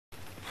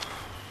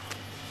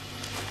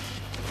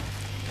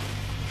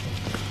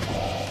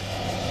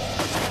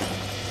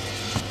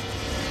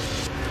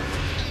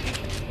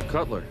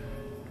Cutler,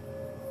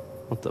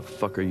 what the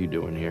fuck are you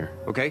doing here?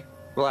 Okay,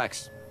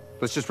 relax.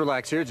 Let's just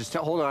relax here. Just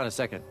hold on a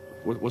second.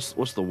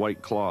 What's the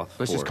white cloth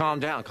Let's for? just calm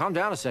down. Calm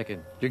down a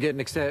second. You're getting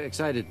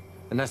excited,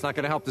 and that's not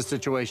going to help the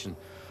situation.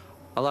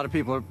 A lot of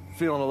people are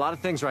feeling a lot of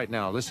things right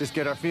now. Let's just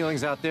get our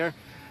feelings out there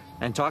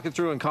and talk it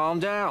through and calm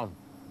down.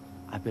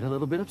 I've been a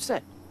little bit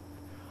upset.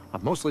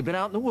 I've mostly been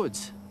out in the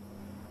woods.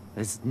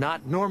 It's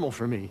not normal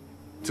for me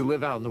to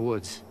live out in the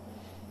woods.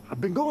 I've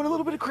been going a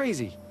little bit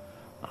crazy.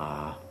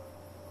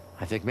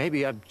 I think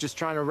maybe I'm just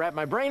trying to wrap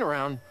my brain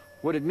around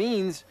what it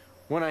means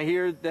when I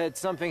hear that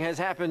something has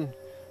happened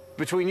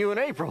between you and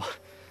April.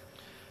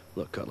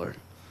 Look, Cutler,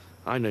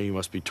 I know you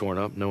must be torn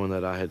up knowing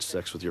that I had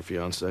sex with your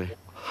fiancée.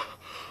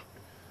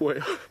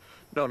 Wait,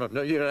 no, you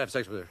didn't have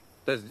sex with her.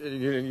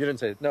 You didn't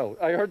say it. No,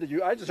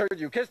 I just heard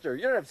you kissed her.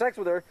 You didn't have sex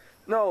with her.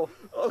 No.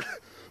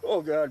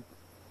 Oh God.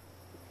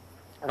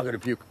 I'm gonna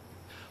puke.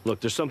 Look,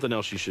 there's something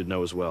else you should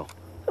know as well.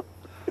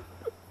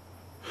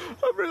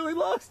 I really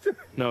lost her.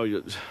 No,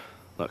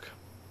 look,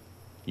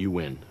 you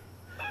win.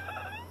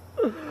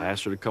 I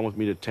asked her to come with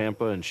me to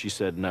Tampa, and she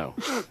said no.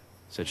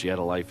 Said she had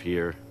a life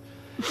here.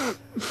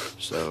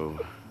 So,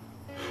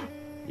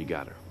 you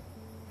got her.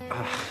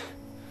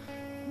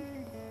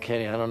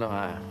 Kenny, I don't know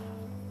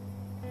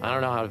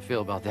how to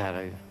feel about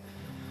that.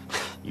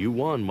 You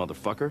won,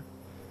 motherfucker.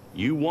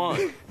 You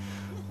won.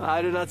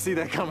 I did not see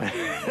that coming.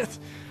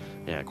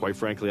 Yeah, quite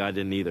frankly, I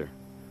didn't either.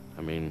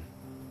 I mean,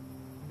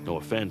 no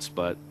offense,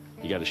 but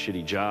you got a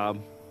shitty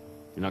job.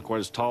 You're not quite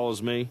as tall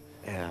as me.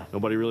 Yeah.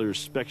 Nobody really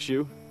respects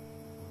you.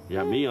 You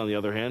got me, on the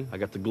other hand. I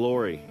got the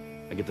glory.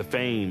 I get the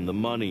fame, the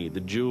money,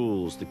 the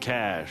jewels, the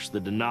cash, the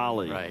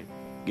Denali. Right.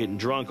 Getting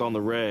drunk on the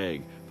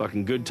reg.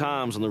 Fucking good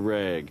times on the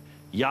reg.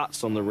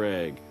 Yachts on the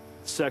reg.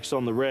 Sex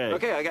on the reg.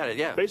 Okay, I got it,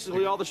 yeah.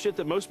 Basically all the shit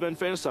that most men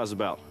fantasize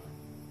about.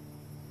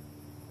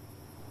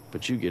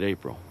 But you get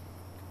April.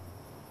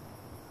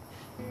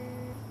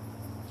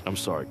 I'm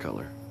sorry,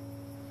 Cutler.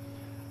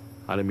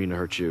 I didn't mean to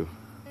hurt you.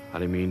 I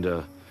didn't mean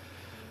to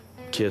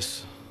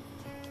kiss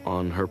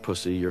on her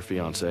pussy, your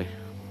fiancé.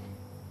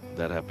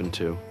 That happened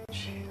too.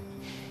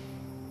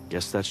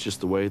 Guess that's just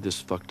the way this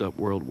fucked up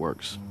world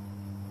works.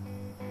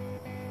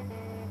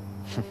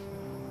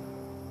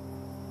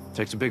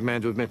 Takes a big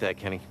man to admit that,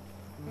 Kenny.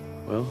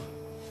 Well,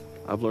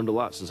 I've learned a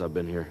lot since I've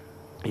been here.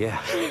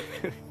 Yeah.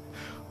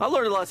 I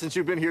learned a lot since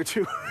you've been here,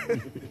 too.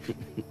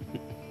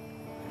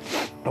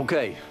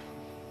 Okay.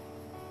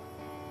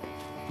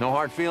 No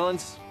hard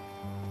feelings?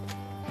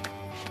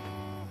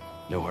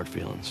 No hard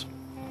feelings.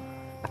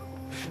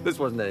 This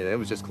wasn't anything. It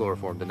was just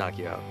chloroform to knock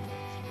you out.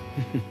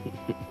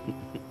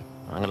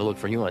 I'm gonna look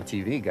for you on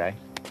TV, guy.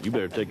 You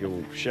better take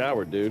a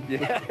shower, dude.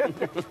 Yeah.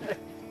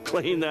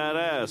 Clean that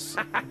ass.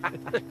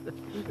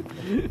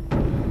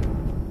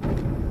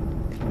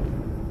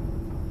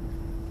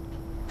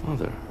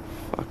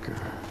 Motherfucker.